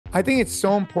I think it's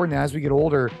so important as we get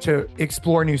older to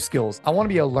explore new skills. I want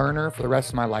to be a learner for the rest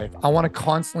of my life. I want to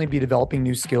constantly be developing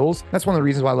new skills. That's one of the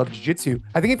reasons why I love jiu-jitsu.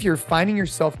 I think if you're finding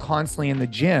yourself constantly in the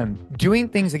gym, doing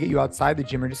things that get you outside the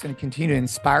gym are just going to continue to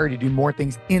inspire you to do more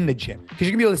things in the gym. Because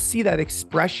you're going to be able to see that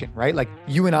expression, right? Like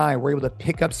you and I were able to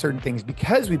pick up certain things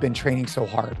because we've been training so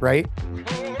hard, right?